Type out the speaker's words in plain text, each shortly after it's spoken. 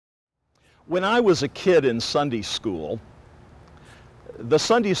When I was a kid in Sunday school, the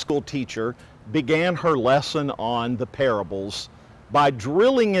Sunday school teacher began her lesson on the parables by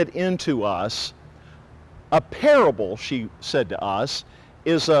drilling it into us. A parable, she said to us,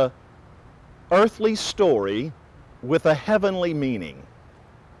 is a earthly story with a heavenly meaning.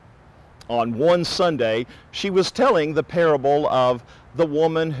 On one Sunday, she was telling the parable of the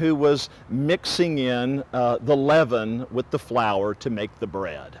woman who was mixing in the leaven with the flour to make the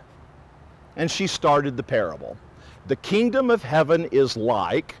bread. And she started the parable. The kingdom of heaven is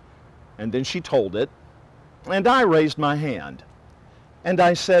like, and then she told it, and I raised my hand. And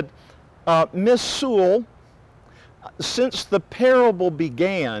I said, Miss Sewell, since the parable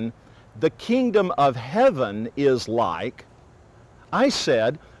began, the kingdom of heaven is like, I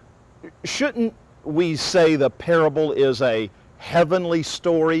said, shouldn't we say the parable is a heavenly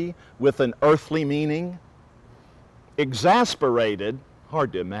story with an earthly meaning? Exasperated,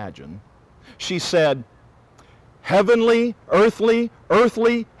 hard to imagine, she said, heavenly, earthly,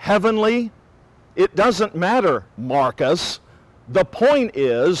 earthly, heavenly, it doesn't matter, Marcus. The point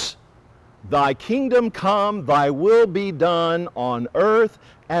is, thy kingdom come, thy will be done on earth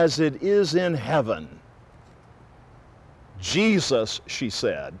as it is in heaven. Jesus, she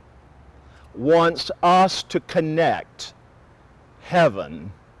said, wants us to connect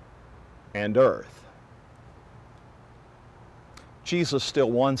heaven and earth. Jesus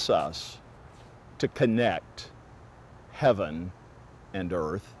still wants us to connect heaven and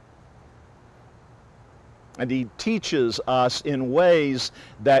earth. And he teaches us in ways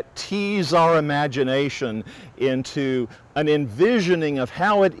that tease our imagination into an envisioning of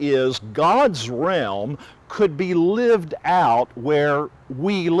how it is God's realm could be lived out where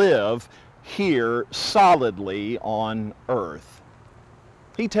we live here solidly on earth.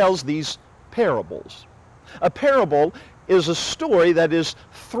 He tells these parables. A parable is a story that is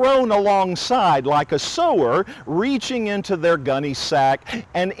thrown alongside like a sower reaching into their gunny sack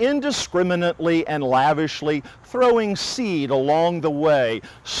and indiscriminately and lavishly throwing seed along the way.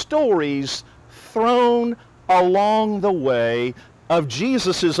 Stories thrown along the way of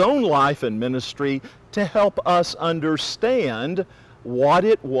Jesus' own life and ministry to help us understand what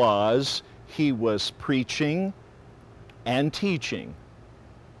it was he was preaching and teaching.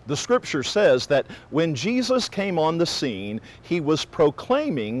 The scripture says that when Jesus came on the scene, he was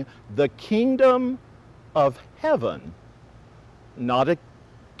proclaiming the kingdom of heaven, not a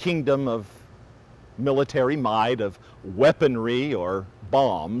kingdom of military might, of weaponry or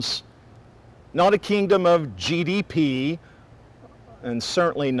bombs, not a kingdom of GDP, and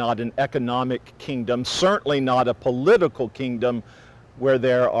certainly not an economic kingdom, certainly not a political kingdom where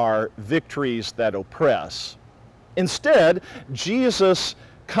there are victories that oppress. Instead, Jesus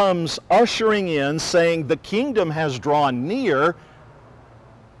comes ushering in, saying the kingdom has drawn near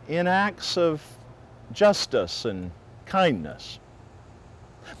in acts of justice and kindness.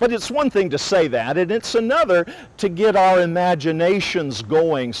 But it's one thing to say that, and it's another to get our imaginations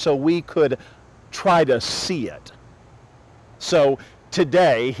going so we could try to see it. So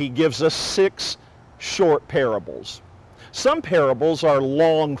today he gives us 6 short parables. Some parables are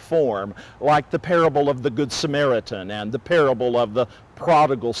long form, like the parable of the Good Samaritan and the parable of the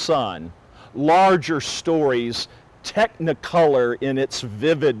prodigal son. Larger stories, technicolor in its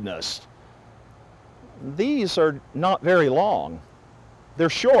vividness. These are not very long. They're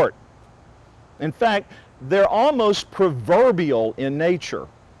short. In fact, they're almost proverbial in nature,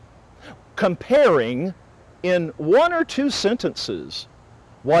 comparing in 1 or 2 sentences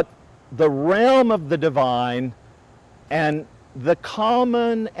what the realm of the divine and the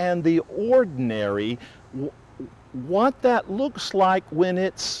common and the ordinary, what that looks like when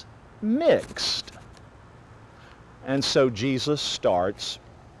it's mixed. And so Jesus starts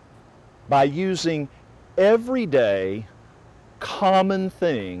by using everyday, common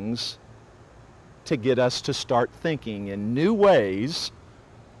things to get us to start thinking in new ways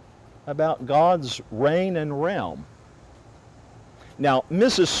about God's reign and realm. Now,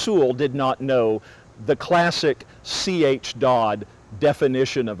 Mrs. Sewell did not know the classic C.H. Dodd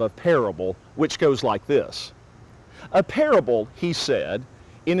definition of a parable, which goes like this. A parable, he said,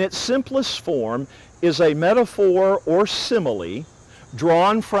 in its simplest form, is a metaphor or simile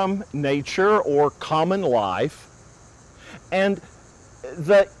drawn from nature or common life, and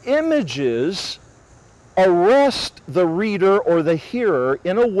the images arrest the reader or the hearer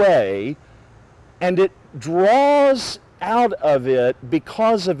in a way, and it draws out of it,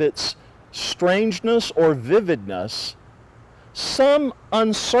 because of its strangeness or vividness, some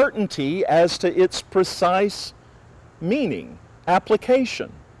uncertainty as to its precise meaning, application.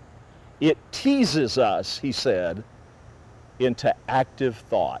 It teases us, he said, into active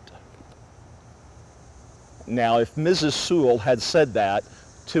thought. Now, if Mrs. Sewell had said that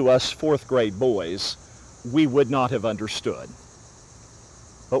to us fourth grade boys, we would not have understood.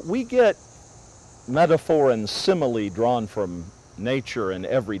 But we get metaphor and simile drawn from nature and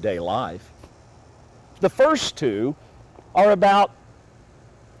everyday life. The first two are about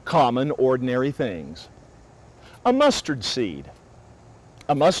common, ordinary things. A mustard seed.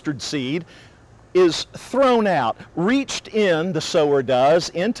 A mustard seed is thrown out, reached in, the sower does,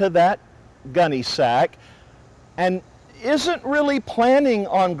 into that gunny sack, and isn't really planning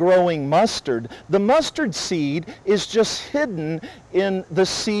on growing mustard. The mustard seed is just hidden in the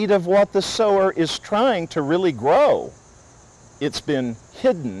seed of what the sower is trying to really grow. It's been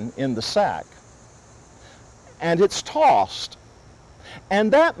hidden in the sack. And it's tossed.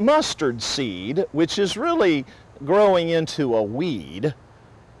 And that mustard seed, which is really growing into a weed,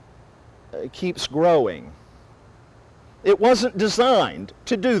 keeps growing. It wasn't designed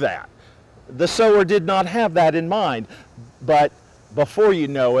to do that. The sower did not have that in mind, but before you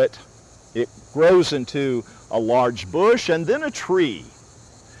know it, it grows into a large bush and then a tree.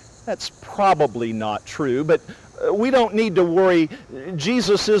 That's probably not true, but we don't need to worry.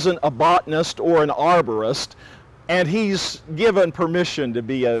 Jesus isn't a botanist or an arborist, and he's given permission to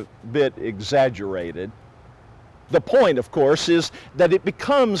be a bit exaggerated. The point, of course, is that it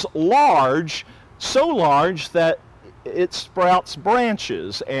becomes large, so large that it sprouts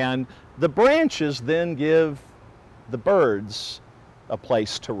branches, and the branches then give the birds a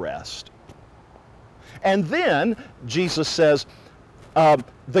place to rest. And then Jesus says,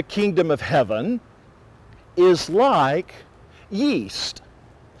 the kingdom of heaven is like yeast.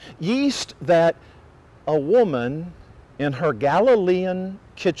 Yeast that a woman in her Galilean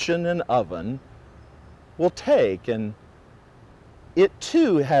kitchen and oven will take, and it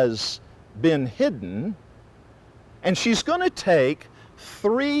too has been hidden, and she's going to take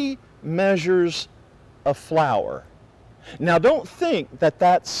 3 measures of flour. Now, don't think that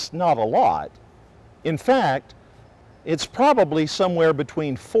that's not a lot. In fact, it's probably somewhere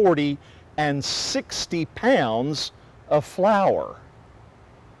between 40 and 60 pounds of flour.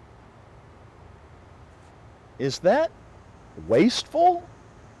 Is that wasteful?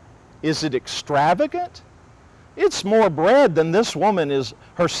 Is it extravagant? It's more bread than this woman is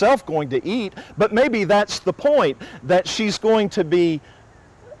herself going to eat, but maybe that's the point, that she's going to be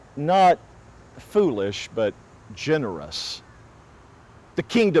not foolish, but generous. The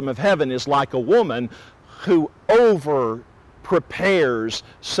kingdom of heaven is like a woman who over prepares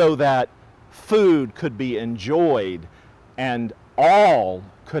so that food could be enjoyed and all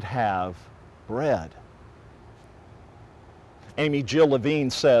could have bread. Amy Jill Levine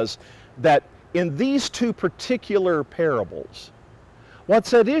says that in these 2 particular parables,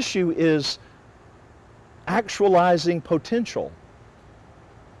 what's at issue is actualizing potential.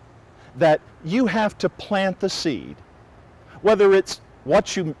 That you have to plant the seed, whether it's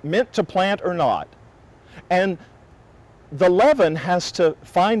what you meant to plant or not. And the leaven has to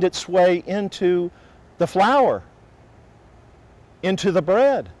find its way into the flour, into the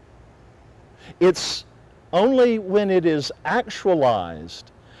bread. It's only when it is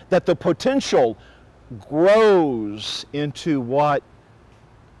actualized that the potential grows into what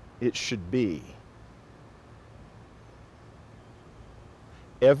it should be.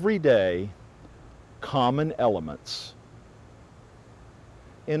 Everyday, common elements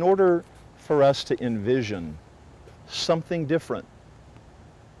in order for us to envision something different.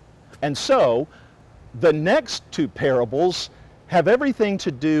 And so, the next 2 parables have everything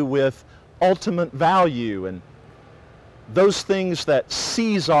to do with ultimate value and those things that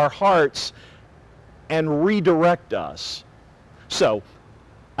seize our hearts and redirect us. So,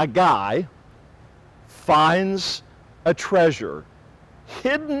 a guy finds a treasure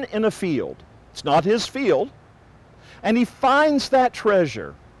hidden in a field. It's not his field. And he finds that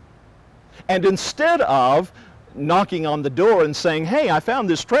treasure. And instead of knocking on the door and saying, hey, I found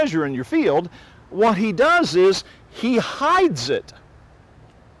this treasure in your field, what he does is he hides it.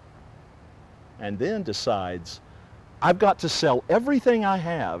 And then decides, I've got to sell everything I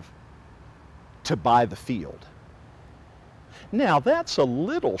have to buy the field. Now, that's a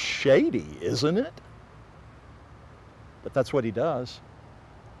little shady, isn't it? But that's what he does.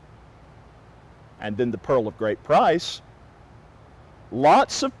 And then the pearl of great price.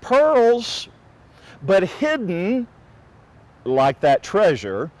 Lots of pearls, but hidden like that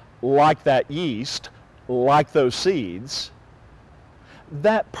treasure, like that yeast, like those seeds.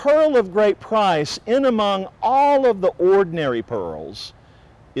 That pearl of great price, in among all of the ordinary pearls,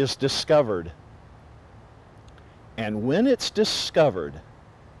 is discovered. And when it's discovered,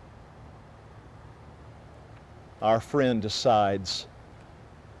 our friend decides,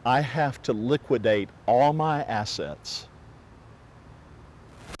 I have to liquidate all my assets.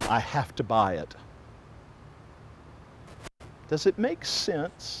 I have to buy it. Does it make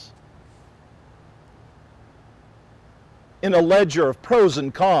sense? In a ledger of pros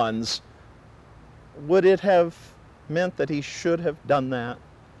and cons, would it have meant that he should have done that?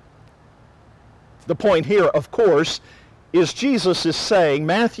 The point here, of course, is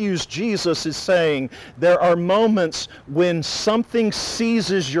Matthew's Jesus is saying, there are moments when something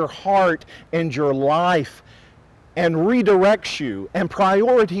seizes your heart and your life and redirects you, and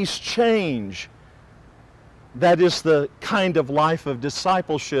priorities change. That is the kind of life of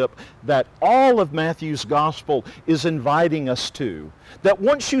discipleship that all of Matthew's gospel is inviting us to. That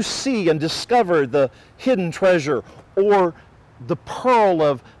once you see and discover the hidden treasure or the pearl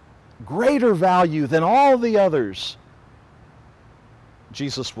of greater value than all the others,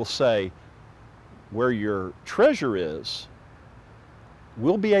 Jesus will say, where your treasure is,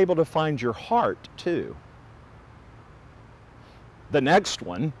 we'll be able to find your heart too. The next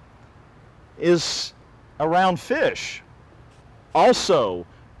one is around fish, also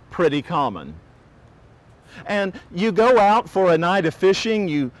pretty common. And you go out for a night of fishing,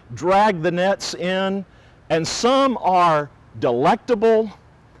 you drag the nets in, and some are delectable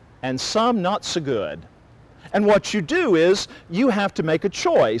and some not so good. And what you do is you have to make a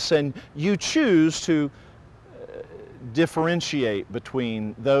choice, and you choose to differentiate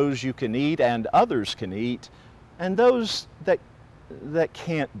between those you can eat and others can eat, and those that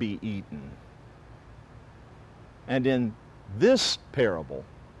can't be eaten. And in this parable,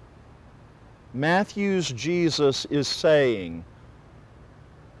 Matthew's Jesus is saying,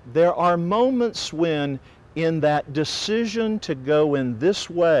 there are moments when, in that decision to go in this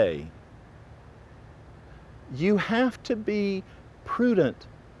way, you have to be prudent.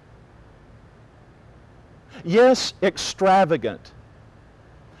 Yes, extravagant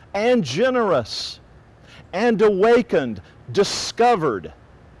and generous and awakened, discovered.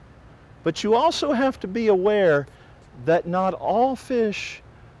 But you also have to be aware that not all fish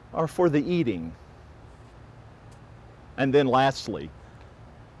are for the eating. And then lastly,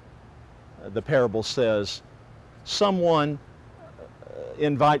 the parable says, someone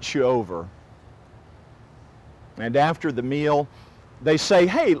invites you over. And after the meal, they say,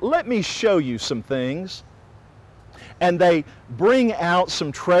 hey, let me show you some things. And they bring out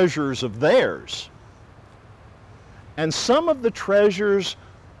some treasures of theirs. And some of the treasures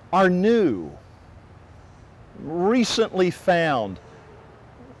are new, recently found,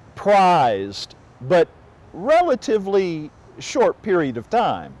 prized, but relatively short period of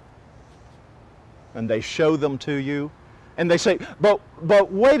time. And they show them to you. And they say,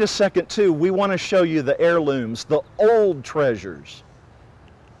 but wait a second too, we want to show you the heirlooms, the old treasures.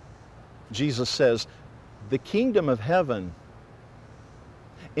 Jesus says, the kingdom of heaven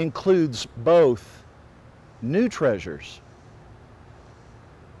includes both new treasures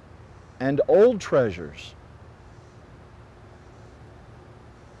and old treasures.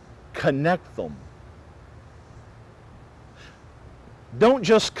 Connect them. Don't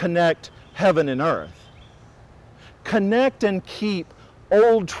just connect heaven and earth. Connect and keep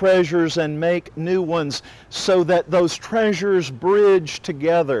old treasures and make new ones so that those treasures bridge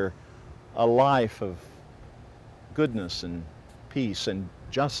together a life of goodness and peace and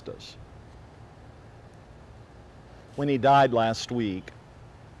justice. When he died last week,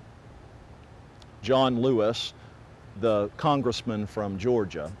 John Lewis, the congressman from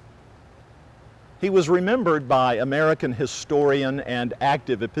Georgia, he was remembered by American historian and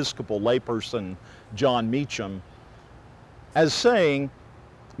active Episcopal layperson John Meacham as saying,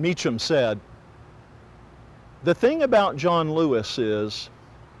 Meacham said, the thing about John Lewis is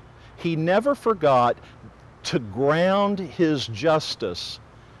he never forgot to ground his justice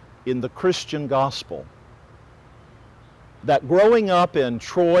in the Christian gospel. That growing up in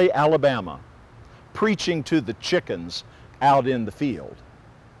Troy, Alabama, preaching to the chickens out in the field,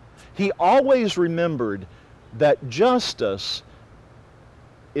 he always remembered that justice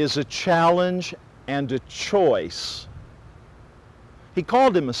is a challenge and a choice. He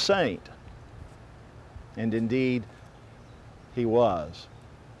called him a saint, and indeed he was.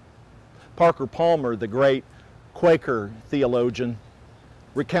 Parker Palmer, the great Quaker theologian,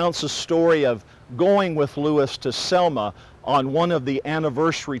 recounts a story of going with Lewis to Selma on one of the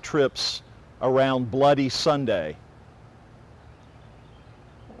anniversary trips around Bloody Sunday.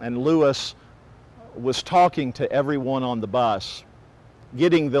 And Lewis was talking to everyone on the bus,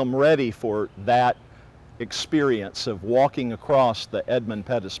 getting them ready for that experience of walking across the Edmund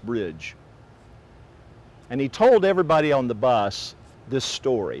Pettus Bridge. And he told everybody on the bus this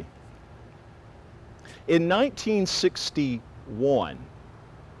story. In 1961,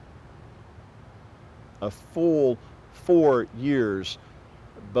 a full 4 years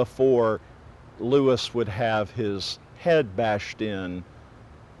before Lewis would have his head bashed in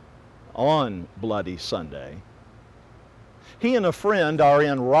on Bloody Sunday. He and a friend are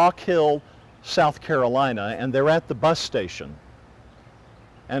in Rock Hill, South Carolina, and they're at the bus station.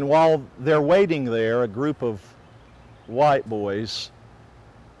 And while they're waiting there, a group of white boys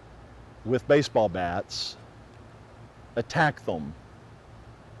with baseball bats attack them,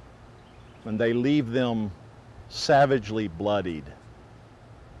 and they leave them savagely bloodied.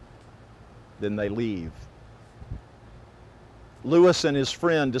 Then they leave. Lewis and his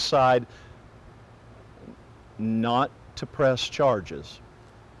friend decide not to press charges,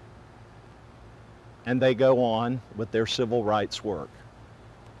 and they go on with their civil rights work.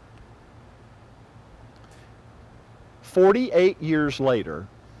 48 years later,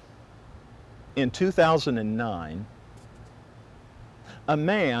 in 2009, a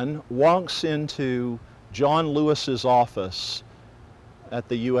man walks into John Lewis's office at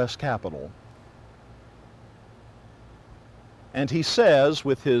the U.S. Capitol. And he says,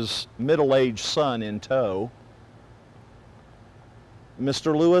 with his middle-aged son in tow,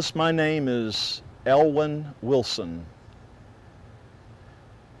 "Mr. Lewis, my name is Elwyn Wilson,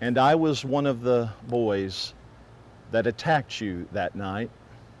 and I was one of the boys that attacked you that night,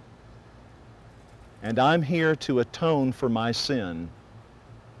 and I'm here to atone for my sin,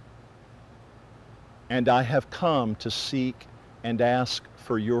 and I have come to seek and ask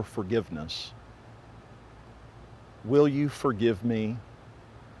for your forgiveness. Will you forgive me?"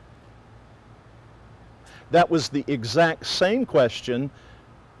 That was the exact same question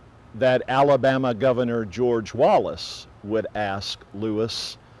that Alabama Governor George Wallace would ask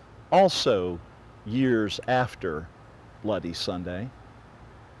Lewis also years after Bloody Sunday.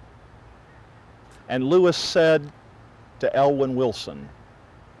 And Lewis said to Elwyn Wilson,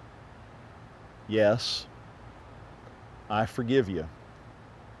 "Yes, I forgive you."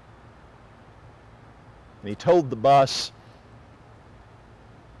 And he told the bus,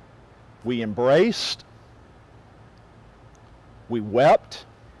 we embraced, we wept,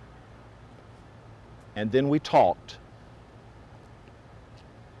 and then we talked.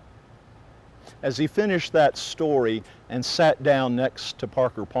 As he finished that story and sat down next to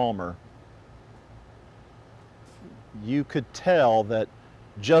Parker Palmer, you could tell that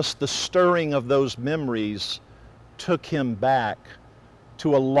just the stirring of those memories took him back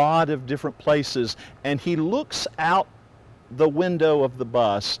to a lot of different places. And he looks out the window of the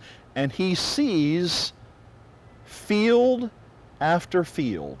bus and he sees field after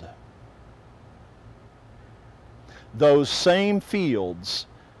field. Those same fields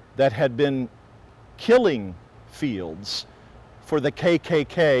that had been killing fields for the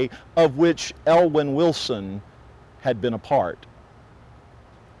KKK, of which Elwyn Wilson had been a part.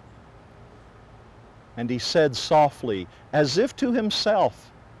 And he said softly, as if to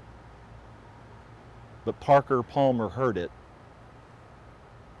himself, but Parker Palmer heard it,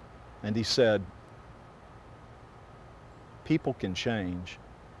 and he said, "People can change.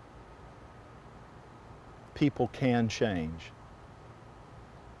 People can change.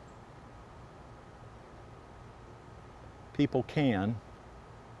 People can."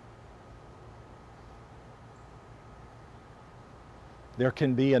 There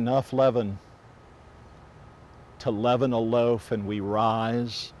can be enough leaven to leaven a loaf, and we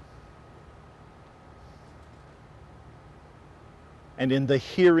rise. And in the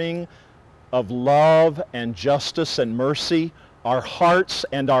hearing of love and justice and mercy, our hearts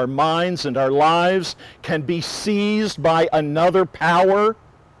and our minds and our lives can be seized by another power.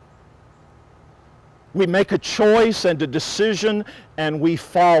 We make a choice and a decision, and we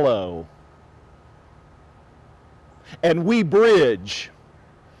follow. And we bridge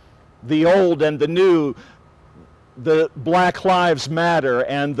the old and the new, the Black Lives Matter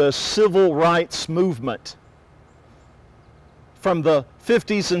and the civil rights movement from the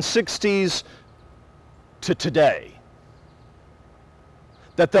 50s and 60s to today.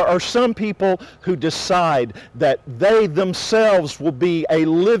 That there are some people who decide that they themselves will be a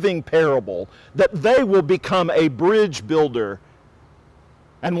living parable, that they will become a bridge builder.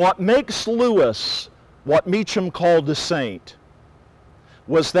 And what makes Lewis what Meacham called a saint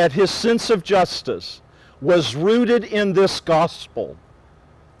was that his sense of justice was rooted in this gospel,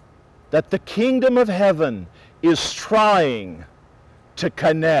 that the kingdom of heaven is trying to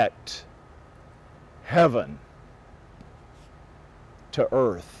connect heaven to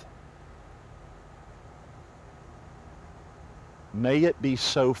earth. May it be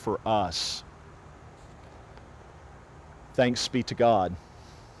so for us. Thanks be to God.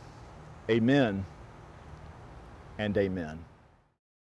 Amen and amen.